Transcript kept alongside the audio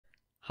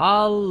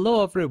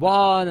Hello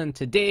everyone, and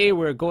today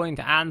we're going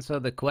to answer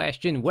the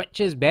question, which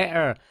is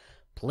better,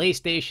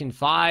 PlayStation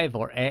 5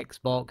 or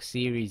Xbox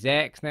Series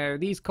X? Now,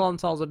 these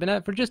consoles have been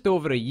out for just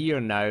over a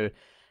year now,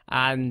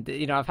 and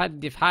they've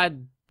had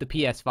the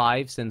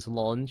PS5 since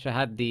launch. I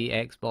had the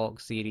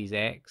Xbox Series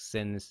X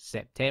since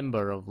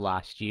September of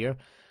last year.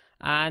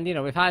 And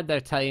we've had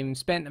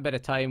spent a bit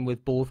of time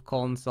with both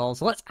consoles.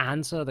 So let's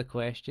answer the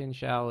question,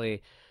 shall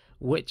we?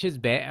 Which is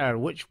better?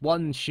 Which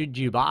one should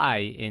you buy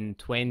in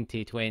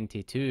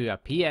 2022? A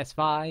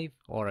PS5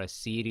 or a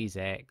Series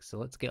X? So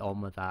let's get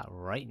on with that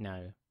right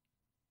now.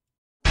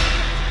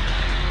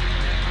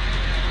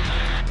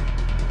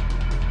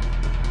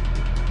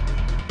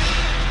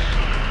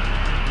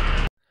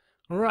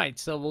 Right,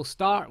 so we'll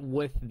start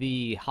with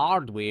the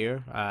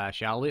hardware,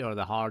 shall we, or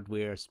the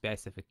hardware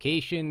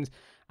specifications.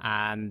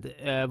 And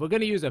we're going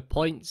to use a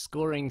point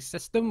scoring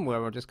system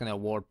where we're just going to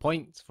award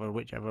points for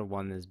whichever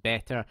one is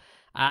better.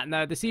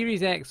 Now, the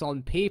Series X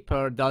on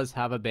paper does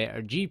have a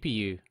better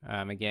GPU.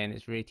 Again,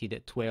 it's rated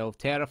at 12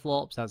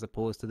 teraflops as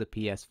opposed to the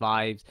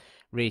PS5's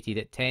rated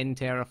at 10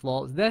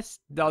 teraflops. This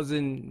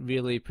doesn't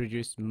really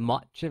produce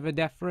much of a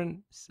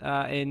difference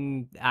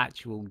in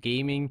actual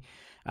gaming.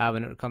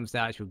 When it comes to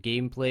actual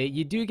gameplay,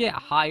 you do get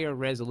higher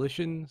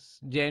resolutions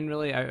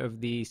generally out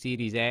of the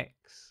Series X.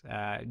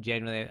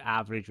 Generally,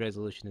 average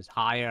resolution is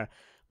higher.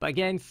 But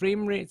again,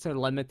 frame rates are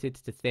limited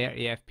to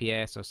 30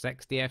 FPS or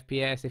 60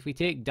 FPS. If we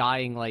take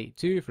Dying Light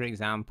 2, for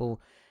example,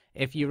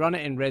 if you run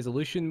it in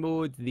resolution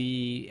mode,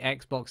 the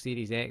Xbox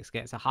Series X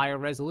gets a higher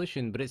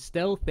resolution, but it's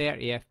still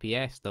 30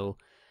 FPS though.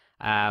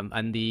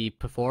 And the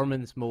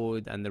performance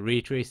mode and the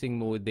ray tracing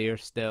mode, they're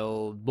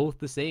still both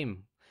the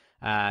same.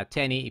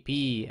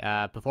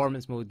 1080p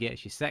performance mode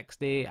gets you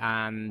 60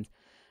 and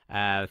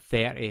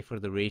 30 for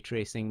the ray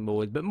tracing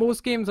mode, but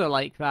most games are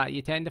like that.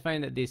 You tend to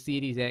find that the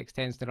Series X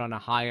tends to run a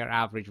higher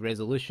average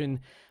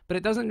resolution, but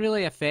it doesn't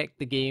really affect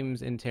the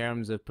games in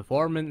terms of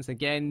performance.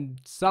 Again,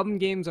 some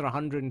games are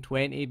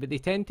 120, but they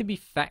tend to be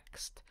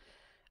fixed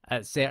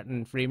at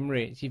certain frame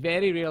rates. You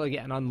very rarely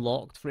get an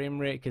unlocked frame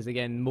rate because,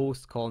 again,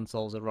 most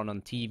consoles are run on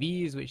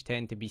TVs, which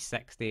tend to be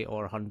 60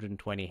 or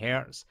 120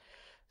 hertz.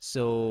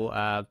 So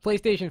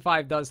PlayStation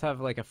 5 does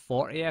have like a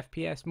 40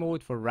 FPS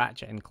mode for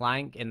Ratchet and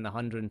Clank in the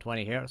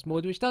 120 Hz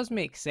mode, which does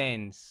make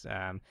sense.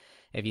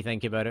 If you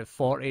think about it,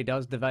 40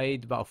 does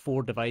divide, about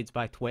 4 divides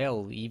by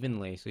 12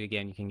 evenly. So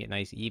again, you can get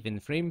nice even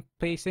frame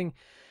pacing.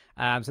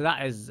 So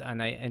that is an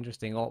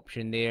interesting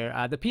option there.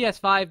 The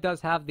PS5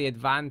 does have the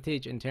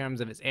advantage in terms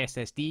of its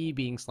SSD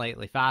being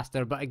slightly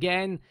faster, but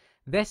again,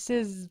 this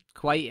is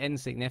quite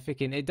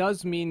insignificant. It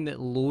does mean that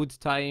load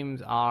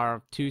times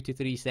are 2 to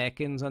 3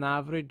 seconds on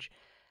average.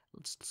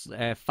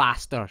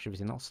 Faster, should we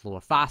say, not slower,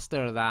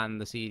 faster than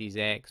the Series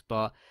X,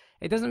 but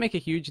it doesn't make a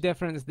huge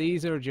difference.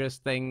 These are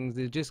just things,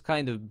 they're just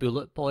kind of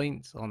bullet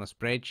points on a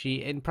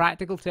spreadsheet. In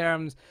practical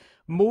terms,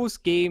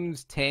 most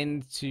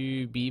third-party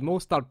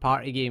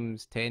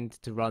games tend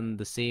to run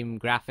the same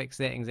graphic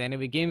settings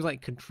anyway. Games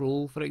like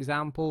Control, for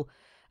example,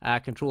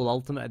 Control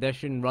Ultimate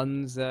Edition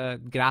runs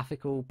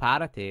graphical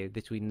parity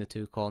between the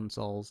two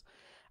consoles.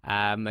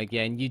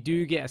 Again, you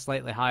do get a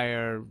slightly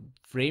higher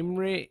frame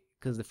rate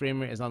because the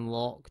frame rate is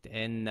unlocked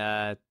in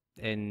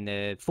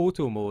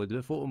photo mode.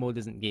 The photo mode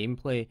isn't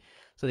gameplay,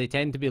 so they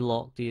tend to be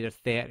locked to either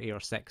 30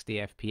 or 60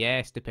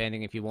 FPS,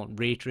 depending. If you want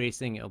ray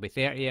tracing, it'll be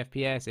 30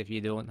 FPS. If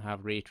you don't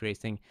have ray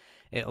tracing,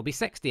 it'll be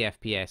 60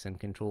 FPS in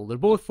Control. They're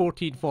both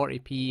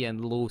 1440p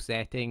and low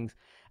settings.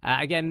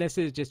 Again, this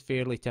is just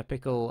fairly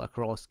typical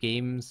across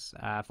games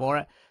for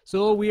it.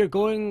 So we're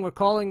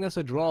calling this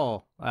a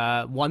draw.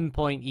 1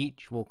 point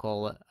each, we'll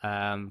call it,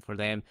 for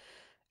them.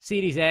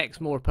 Series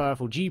X, more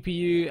powerful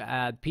GPU,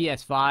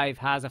 PS5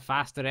 has a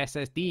faster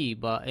SSD,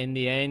 but in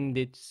the end,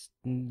 it's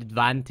an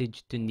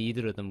advantage to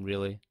neither of them,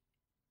 really.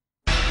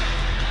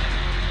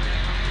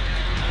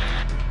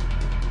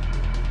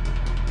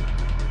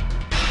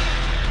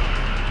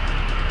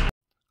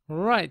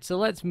 Right, so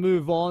let's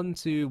move on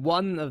to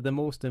one of the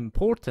most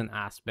important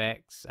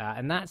aspects,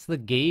 and that's the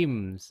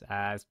games.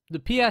 The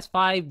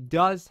PS5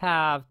 does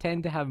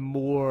tend to have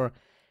more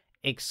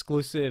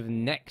exclusive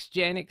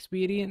next-gen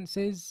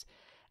experiences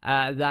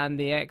than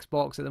the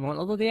Xbox at the moment.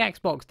 Although the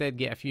Xbox did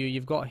get a few.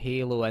 You've got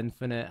Halo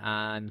Infinite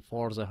and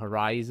Forza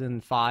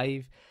Horizon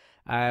 5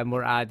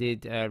 were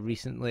added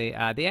recently.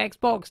 The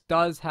Xbox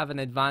does have an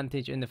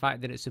advantage in the fact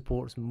that it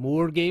supports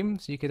more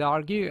games, you could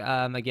argue.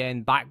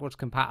 Again, backwards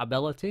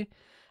compatibility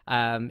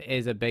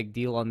is a big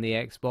deal on the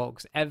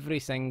Xbox. Every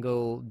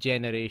single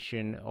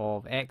generation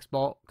of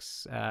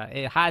Xbox,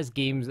 it has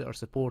games that are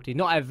supported.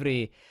 Not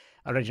every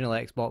original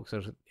Xbox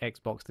or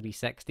Xbox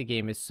 360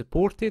 game is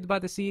supported by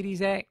the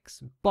Series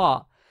X,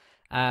 but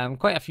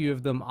quite a few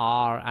of them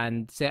are,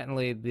 and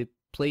certainly the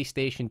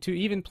PlayStation 2,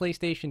 even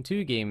PlayStation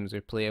 2 games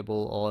are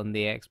playable on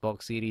the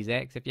Xbox Series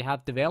X if you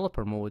have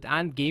developer mode,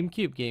 and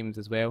GameCube games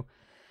as well.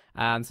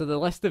 So the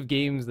list of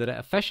games that it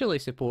officially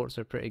supports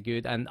are pretty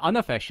good, and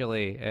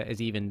unofficially is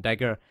even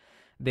bigger.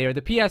 The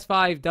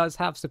PS5 does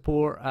have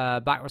support,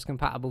 backwards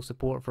compatible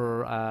support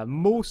for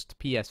most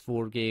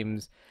PS4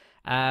 games,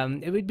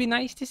 It would be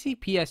nice to see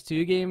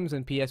PS2 games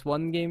and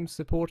PS1 games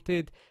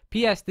supported.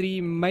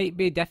 PS3 might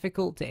be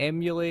difficult to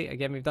emulate.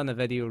 Again, we've done a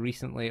video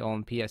recently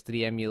on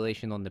PS3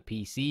 emulation on the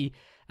PC,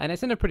 and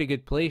it's in a pretty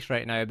good place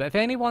right now. But if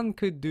anyone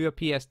could do a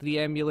PS3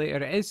 emulator,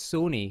 it is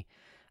Sony.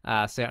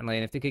 Certainly,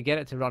 and if they could get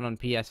it to run on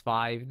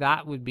PS5,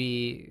 that would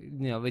be,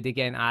 would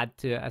again add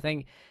to it. I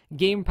think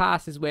Game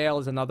Pass as well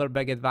is another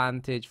big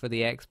advantage for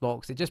the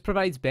Xbox. It just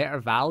provides better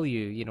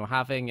value,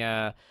 having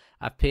a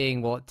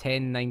paying what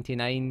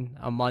 $10.99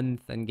 a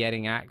month and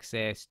getting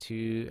access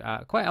to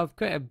quite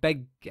a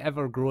big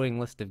ever growing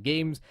list of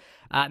games.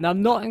 Now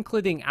I'm not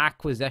including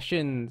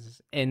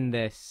acquisitions in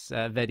this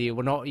video.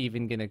 We're not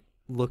even going to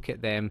look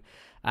at them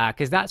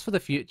because that's for the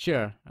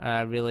future.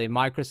 Really,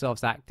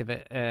 Microsoft's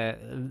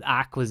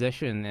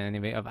acquisition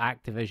anyway of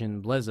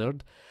Activision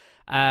Blizzard.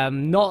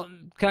 Not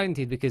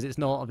counted because it's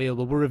not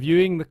available. We're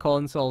reviewing the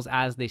consoles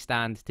as they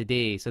stand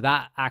today, so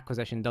that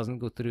acquisition doesn't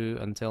go through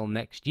until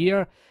next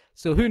year.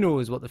 So who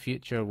knows what the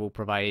future will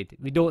provide?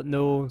 We don't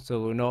know,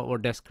 so we're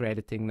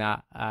discrediting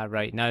that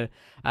right now.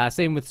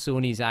 Same with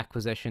Sony's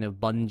acquisition of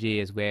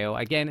Bungie as well.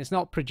 Again, it's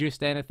not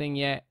produced anything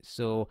yet,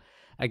 so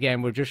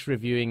again, we're just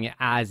reviewing it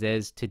as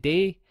is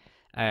today.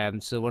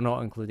 So we're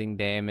not including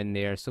them in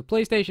there. So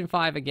PlayStation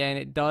 5, again,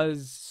 it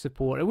does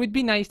support. It would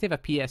be nice to have a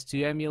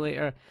PS2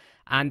 emulator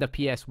and a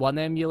PS1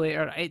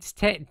 emulator. It's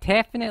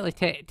definitely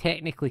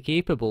technically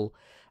capable.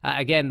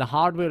 Again, the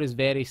hardware is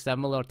very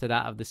similar to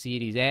that of the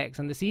Series X,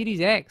 and the Series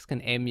X can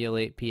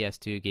emulate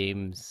PS2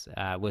 games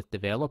with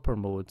developer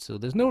mode. So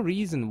there's no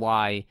reason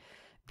why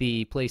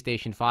the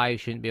PlayStation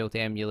 5 shouldn't be able to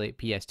emulate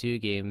PS2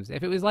 games.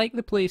 If it was like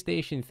the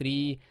PlayStation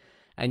 3,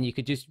 and you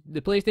could just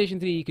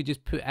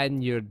put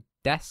in your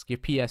disc, your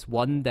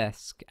PS1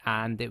 disc,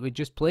 and it would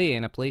just play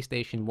in a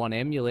PlayStation 1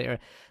 emulator.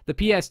 The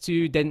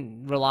PS2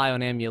 didn't rely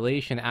on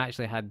emulation. It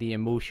actually had the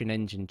Emotion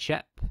Engine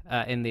chip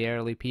in the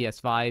early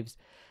PS5s.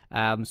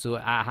 So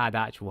it had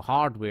actual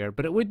hardware.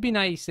 But it would be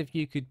nice if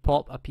you could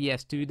pop a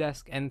PS2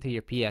 disc into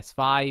your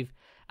PS5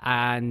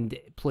 and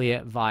play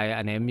it via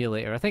an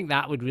emulator. I think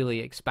that would really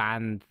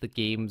expand the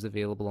games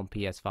available on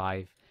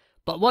PS5.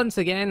 But once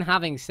again,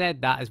 having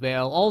said that as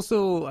well,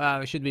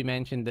 also should be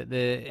mentioned that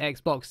the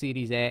Xbox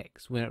Series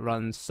X, when it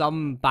runs,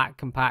 some back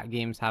compat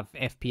games have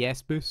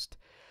FPS boost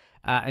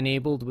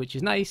enabled, which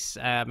is nice.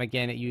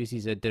 Again, it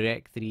uses a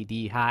Direct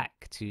 3D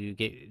hack to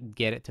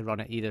get it to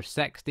run at either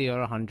 60 or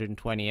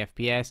 120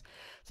 FPS.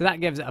 So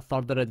that gives it a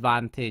further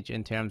advantage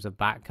in terms of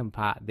back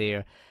compat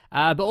there.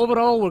 But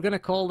overall, we're going to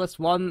call this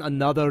one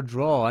another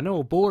draw. I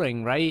know,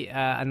 boring, right?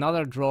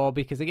 Another draw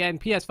because, again,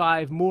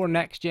 PS5, more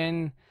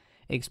next-gen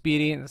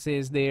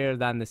experiences there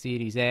than the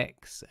Series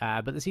X,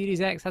 but the Series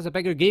X has a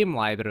bigger game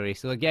library.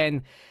 So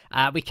again,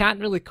 we can't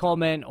really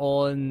comment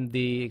on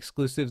the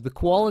exclusives. The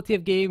quality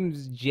of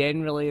games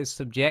generally is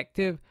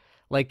subjective.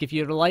 Like if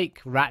you're like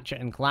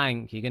Ratchet and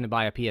Clank, you're going to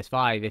buy a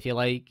PS5. If you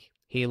like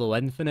Halo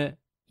Infinite,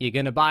 you're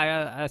going to buy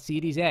a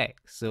Series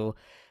X. So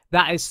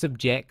that is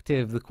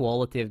subjective. The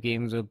quality of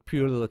games, are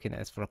purely looking at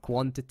this for a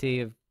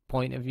quantitative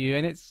point of view,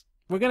 and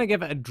we're going to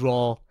give it a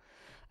draw.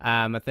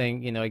 I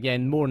think,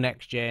 again, more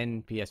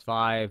next-gen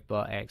PS5,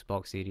 but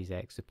Xbox Series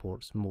X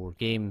supports more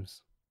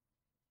games.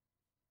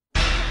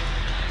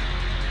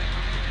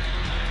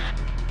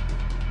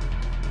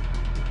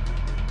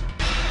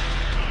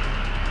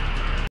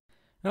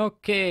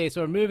 Okay,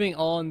 so we're moving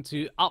on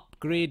to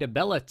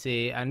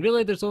upgradability, and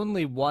really there's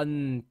only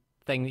one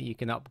thing that you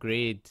can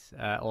upgrade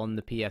on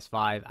the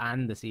PS5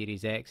 and the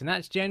Series X, and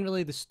that's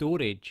generally the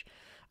storage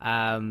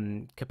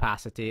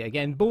capacity.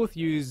 Again, both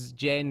use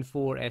Gen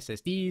 4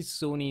 SSDs.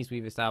 Sony's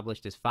we've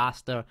established is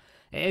faster.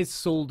 It is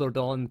soldered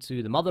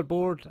onto the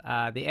motherboard.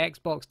 The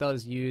Xbox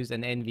does use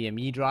an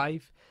NVMe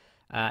drive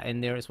in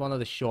there. It's one of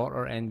the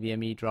shorter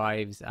NVMe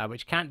drives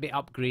which can't be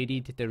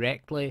upgraded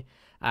directly,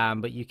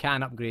 but you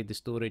can upgrade the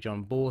storage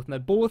on both. Now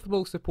both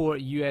will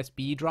support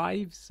USB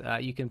drives.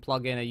 You can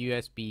plug in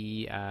a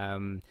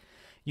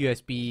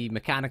USB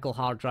mechanical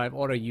hard drive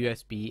or a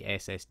USB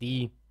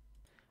SSD.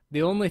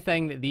 The only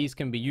thing that these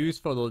can be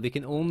used for, though, they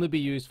can only be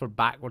used for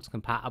backwards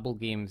compatible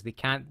games. They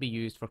can't be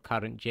used for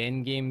current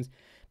gen games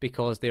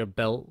because they're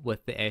built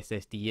with the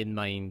SSD in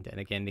mind. And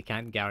again, they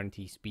can't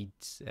guarantee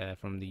speeds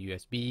from the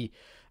USB.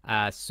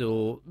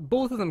 So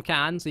both of them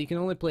can. So you can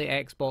only play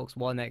Xbox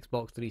One,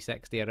 Xbox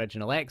 360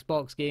 original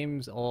Xbox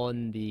games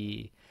on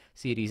the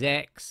Series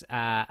X,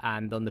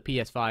 and on the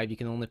PS5 you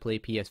can only play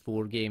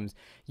PS4 games.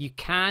 You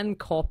can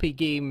copy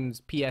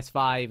games,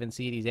 PS5 and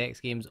Series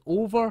X games,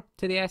 over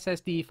to the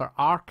SSD for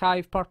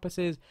archive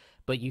purposes,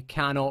 but you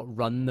cannot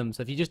run them.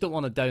 So if you just don't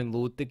want to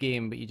download the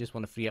game but you just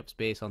want to free up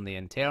space on the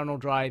internal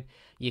drive,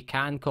 you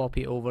can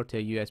copy it over to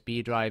a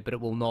USB drive, but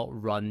it will not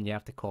run. You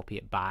have to copy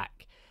it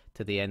back to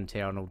to the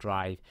internal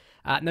drive.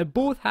 Now,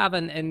 both have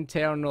an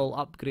internal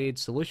upgrade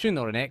solution,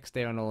 or an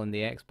external in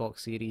the Xbox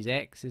Series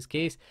X's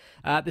case.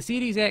 The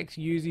Series X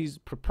uses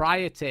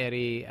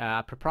proprietary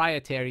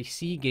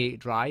Seagate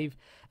drive,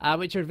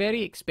 which are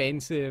very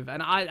expensive,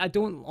 and I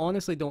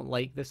honestly don't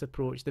like this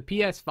approach. The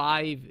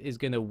PS5 is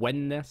going to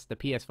win this. The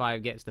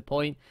PS5 gets the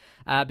point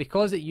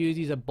because it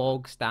uses a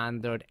bog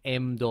standard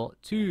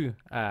M.2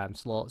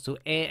 slot, so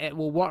it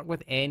will work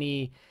with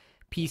any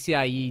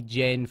PCIe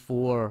Gen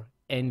 4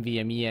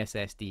 NVMe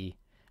SSD.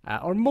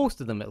 Or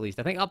most of them at least.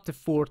 I think up to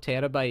 4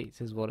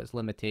 terabytes is what its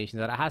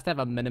limitations are. It has to have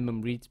a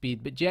minimum read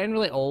speed, but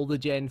generally all the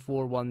Gen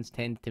 4 ones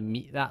tend to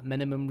meet that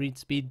minimum read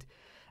speed.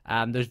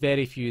 There's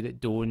very few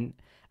that don't.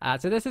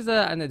 So this is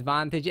an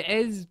advantage. It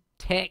is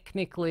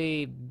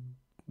technically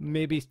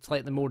maybe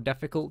slightly more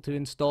difficult to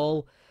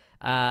install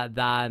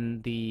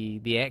than the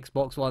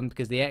Xbox one,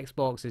 because the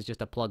Xbox is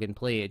just a plug and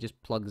play. It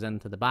just plugs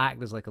into the back.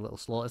 There's like a little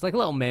slot. It's like a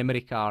little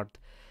memory card.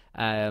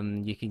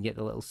 You can get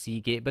the little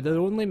Seagate, but they're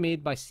only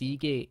made by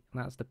Seagate.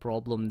 That's the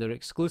problem. They're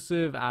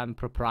exclusive and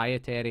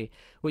proprietary,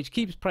 which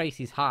keeps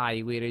prices high,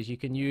 whereas you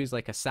can use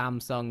like a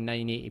Samsung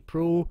 980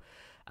 Pro,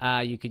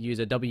 you could use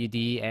a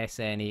WD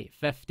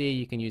SN850,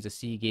 you can use a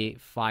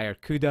Seagate Fire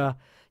CUDA,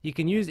 you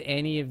can use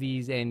any of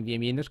these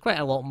NVMe, and there's quite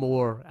a lot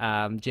more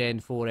Gen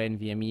 4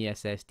 NVMe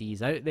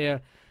SSDs out there.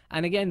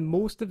 And again,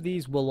 most of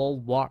these will all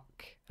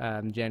work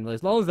generally,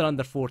 as long as they're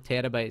under 4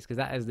 terabytes, because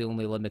that is the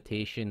only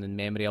limitation in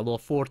memory. Although a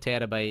 4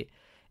 terabyte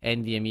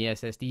NVMe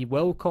SSD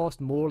will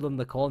cost more than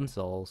the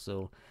console,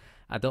 so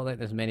I don't think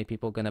there's many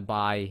people going to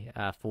buy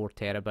 4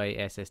 terabyte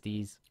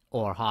SSDs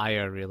or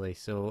higher, really.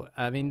 So,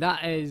 I mean,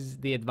 that is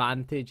the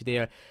advantage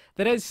there.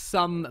 There is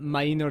some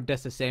minor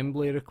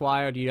disassembly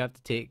required. You have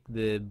to take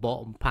the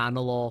bottom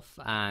panel off,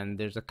 and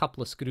there's a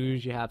couple of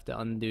screws you have to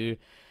undo.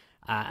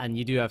 And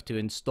you do have to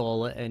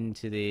install it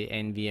into the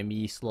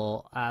NVMe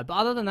slot. But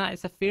other than that,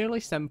 it's a fairly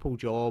simple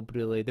job,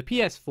 really. The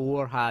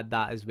PS4 had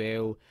that as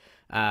well.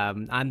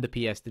 And the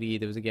PS3,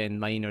 there was again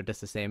minor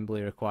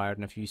disassembly required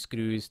and a few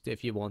screws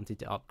if you wanted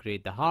to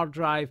upgrade the hard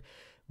drive.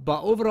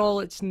 But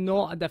overall, it's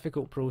not a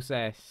difficult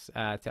process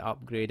to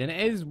upgrade, and it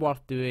is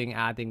worth doing,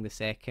 adding the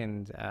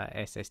second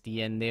SSD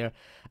in there.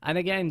 And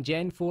again,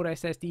 Gen 4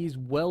 SSDs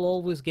will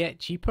always get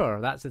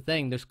cheaper. That's the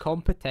thing. There's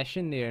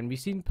competition there, and we've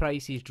seen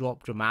prices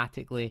drop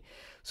dramatically.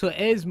 So it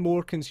is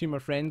more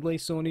consumer-friendly,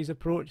 Sony's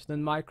approach,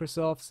 than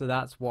Microsoft, so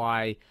that's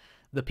why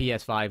the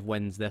PS5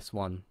 wins this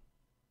one.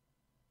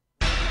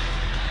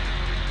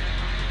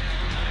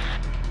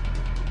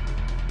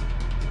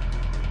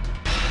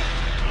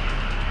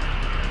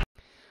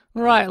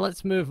 Right,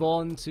 let's move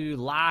on to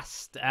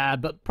last,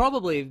 but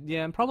probably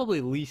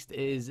least,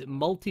 is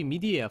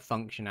multimedia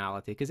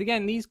functionality. Because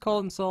again, these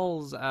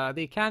consoles,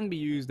 they can be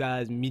used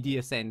as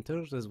media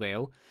centers as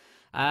well.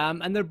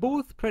 And they're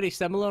both pretty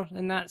similar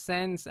in that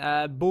sense.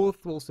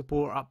 Both will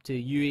support up to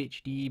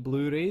UHD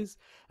Blu-rays.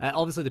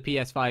 Obviously, the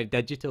PS5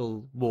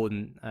 digital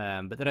won't,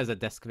 but there is a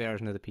disc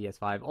version of the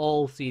PS5.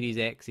 All Series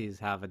X's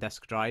have a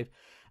disc drive.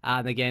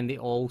 And again, they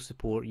all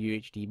support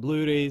UHD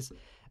Blu-rays.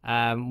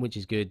 Which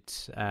is good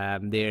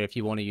there if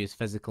you want to use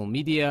physical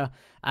media.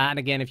 And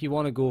again, if you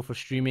want to go for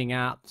streaming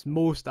apps,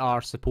 most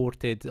are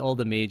supported, all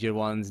the major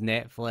ones: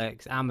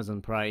 Netflix,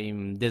 Amazon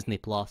Prime, Disney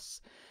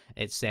Plus,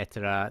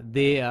 etc.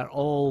 They are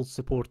all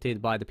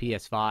supported by the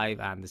PS5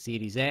 and the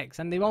Series X,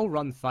 and they all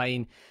run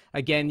fine.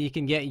 Again, you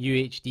can get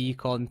UHD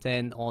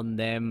content on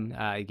them.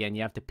 Again,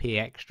 you have to pay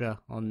extra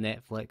on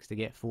Netflix to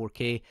get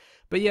 4K.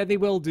 But yeah, they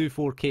will do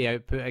 4K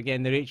output.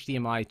 Again, they're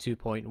HDMI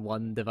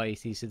 2.1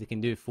 devices, so they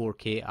can do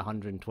 4K at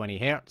 120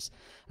 Hz.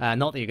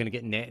 Not that you're going to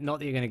get not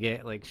that you're going to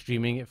get like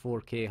streaming at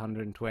 4K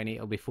 120.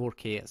 It'll be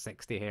 4K at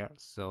 60 Hz.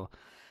 So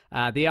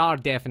they are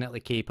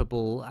definitely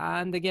capable.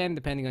 And again,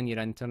 depending on your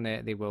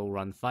internet, they will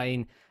run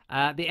fine.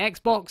 The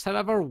Xbox,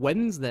 however,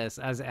 wins this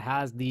as it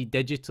has the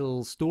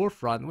digital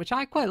storefront, which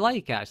I quite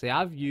like, actually.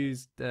 I've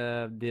used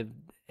the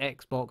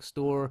Xbox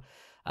Store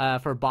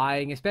for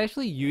buying,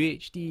 especially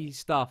UHD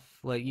stuff.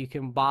 Like, you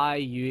can buy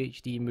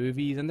UHD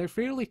movies, and they're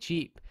fairly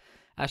cheap.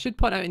 I should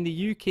point out, in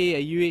the UK,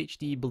 a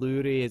UHD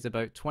Blu-ray is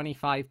about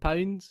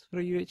 £25 for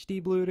a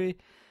UHD Blu-ray.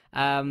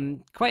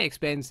 Quite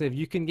expensive.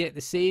 You can get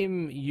the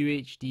same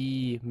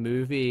UHD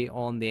movie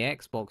on the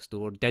Xbox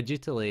Store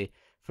digitally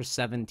for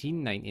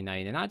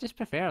 $17.99, and I just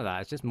prefer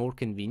that. It's just more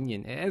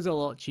convenient. It is a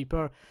lot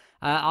cheaper.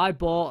 I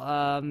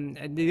bought,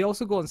 and they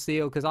also go on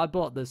sale, because I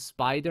bought the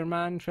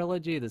Spider-Man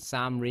trilogy, the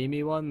Sam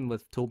Raimi one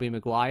with Tobey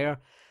Maguire.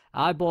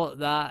 I bought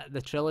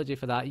the trilogy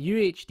for that.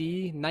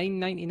 UHD,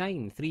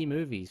 $9.99, 3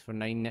 movies for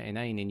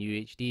 $9.99 in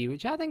UHD,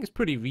 which I think is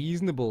pretty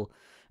reasonable.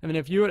 I mean,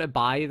 if you were to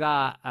buy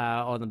that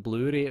on a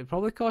Blu-ray, it would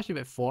probably cost you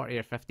about £40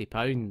 or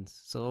 £50.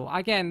 So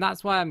again,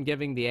 that's why I'm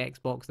giving the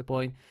Xbox the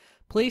point.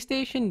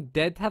 PlayStation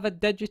did have a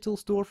digital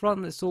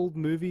storefront that sold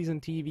movies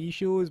and TV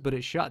shows, but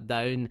it shut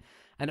down,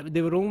 and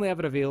they were only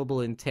ever available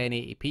in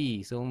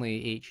 1080p, so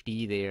only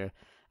HD there.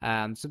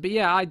 But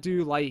yeah, I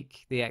do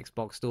like the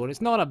Xbox Store.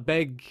 It's not a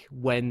big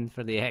win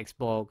for the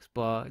Xbox,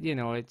 but you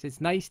know,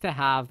 it's nice to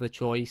have the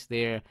choice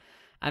there.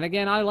 And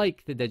again, I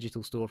like the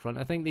digital storefront.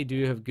 I think they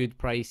do have good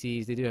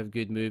prices. They do have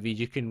good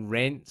movies. You can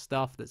rent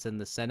stuff that's in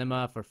the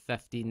cinema for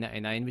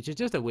 $15.99, which is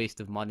just a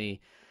waste of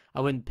money. I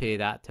wouldn't pay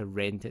that to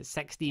rent it.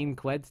 16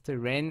 quid to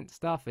rent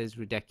stuff is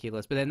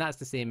ridiculous. But then that's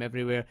the same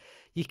everywhere.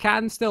 You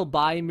can still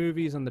buy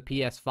movies on the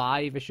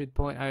PS5, I should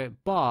point out,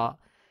 but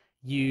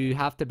you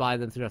have to buy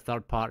them through a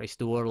third-party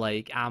store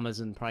like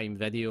Amazon Prime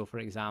Video, for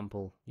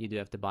example. You do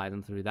have to buy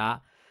them through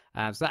that.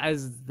 So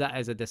that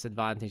is a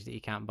disadvantage that you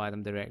can't buy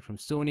them direct from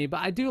Sony. But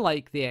I do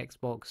like the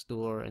Xbox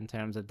store in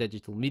terms of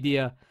digital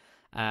media.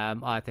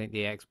 I think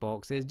the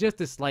Xbox is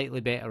just a slightly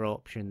better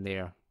option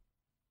there.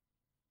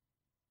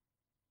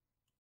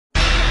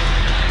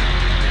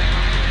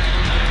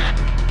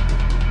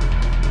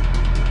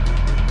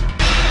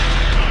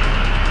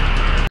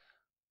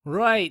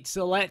 Right,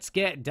 so let's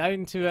get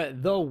down to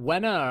it. The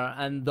winner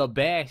and the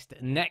best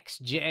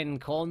next-gen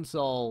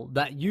console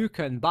that you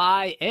can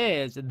buy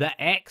is the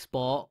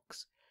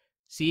Xbox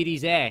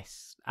Series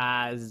S,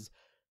 as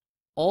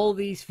all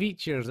these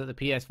features that the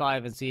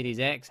PS5 and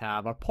Series X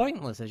have are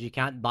pointless as you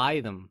can't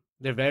buy them.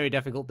 They're very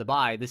difficult to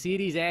buy. The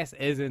Series S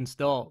is in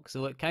stock,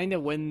 so it kind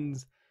of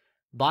wins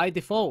by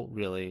default,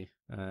 really.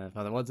 In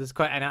other words, it's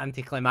quite an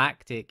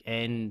anticlimactic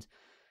end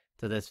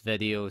to this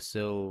video.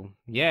 So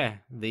yeah,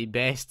 the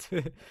best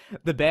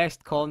the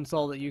best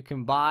console that you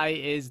can buy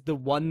is the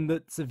one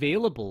that's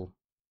available.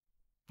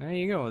 There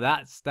you go.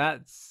 That's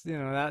you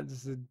know,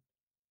 that's a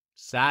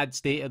sad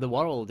state of the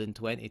world in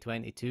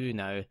 2022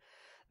 now,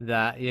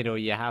 that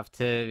you have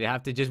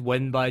to just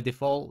win by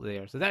default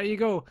there. So there you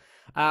go.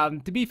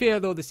 To be fair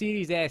though, the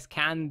Series S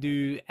can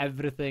do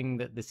everything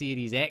that the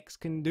Series X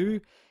can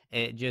do.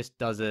 It just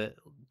does it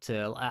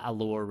to a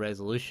lower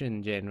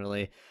resolution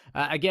generally.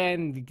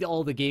 Again,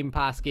 all the Game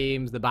Pass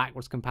games, the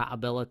backwards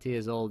compatibility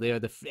is all there.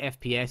 The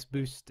FPS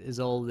boost is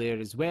all there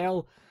as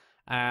well.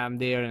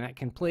 There, and it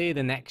can play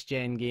the next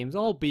gen games,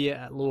 albeit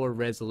at lower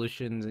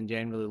resolutions and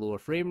generally lower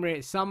frame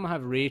rates. Some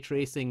have ray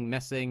tracing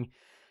missing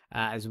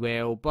as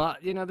well, but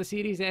the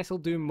Series S will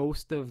do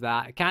most of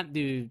that. It can't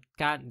do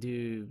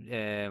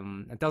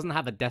it doesn't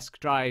have a disk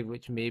drive,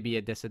 which may be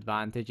a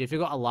disadvantage if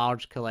you've got a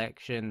large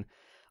collection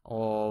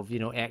of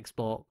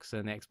Xbox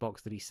and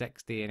Xbox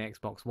 360 and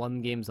Xbox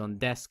One games on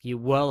disc. You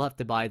will have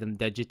to buy them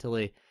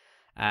digitally,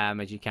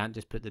 as you can't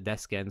just put the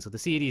disc in. So the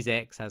Series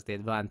X has the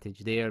advantage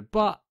there,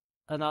 but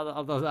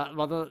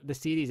the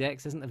Series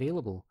X isn't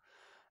available.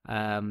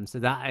 So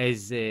that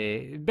is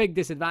a big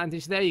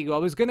disadvantage. There you go. I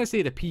was gonna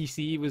say the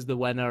PC was the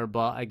winner,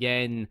 but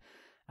again,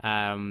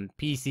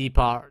 PC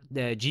part,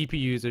 the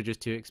GPUs are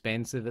just too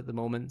expensive at the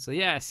moment. So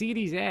yeah,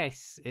 Series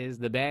S is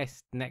the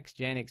best next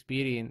gen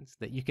experience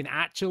that you can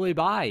actually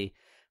buy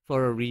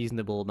for a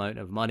reasonable amount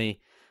of money.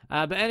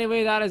 But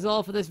anyway, that is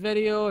all for this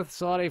video.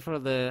 Sorry for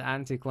the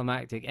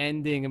anticlimactic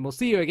ending, and we'll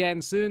see you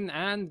again soon,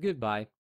 and goodbye.